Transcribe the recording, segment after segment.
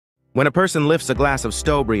When a person lifts a glass of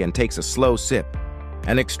Stobry and takes a slow sip,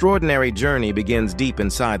 an extraordinary journey begins deep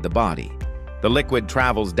inside the body. The liquid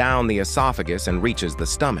travels down the esophagus and reaches the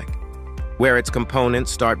stomach, where its components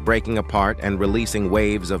start breaking apart and releasing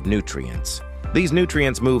waves of nutrients. These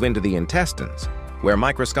nutrients move into the intestines, where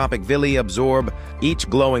microscopic villi absorb each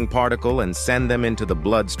glowing particle and send them into the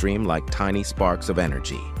bloodstream like tiny sparks of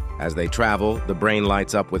energy. As they travel, the brain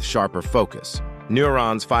lights up with sharper focus,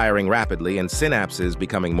 neurons firing rapidly and synapses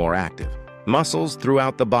becoming more active. Muscles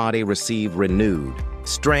throughout the body receive renewed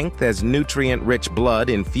strength as nutrient-rich blood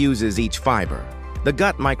infuses each fiber. The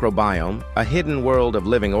gut microbiome, a hidden world of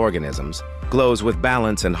living organisms, glows with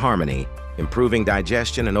balance and harmony, improving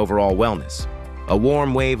digestion and overall wellness. A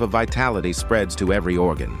warm wave of vitality spreads to every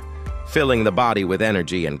organ, filling the body with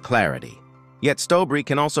energy and clarity. Yet Stobry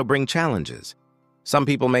can also bring challenges. Some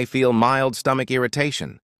people may feel mild stomach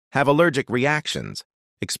irritation, have allergic reactions,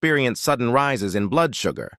 experience sudden rises in blood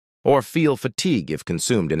sugar, or feel fatigue if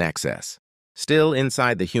consumed in excess. Still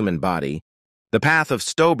inside the human body, the path of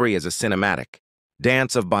Stobry is a cinematic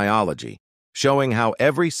dance of biology, showing how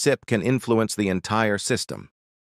every sip can influence the entire system.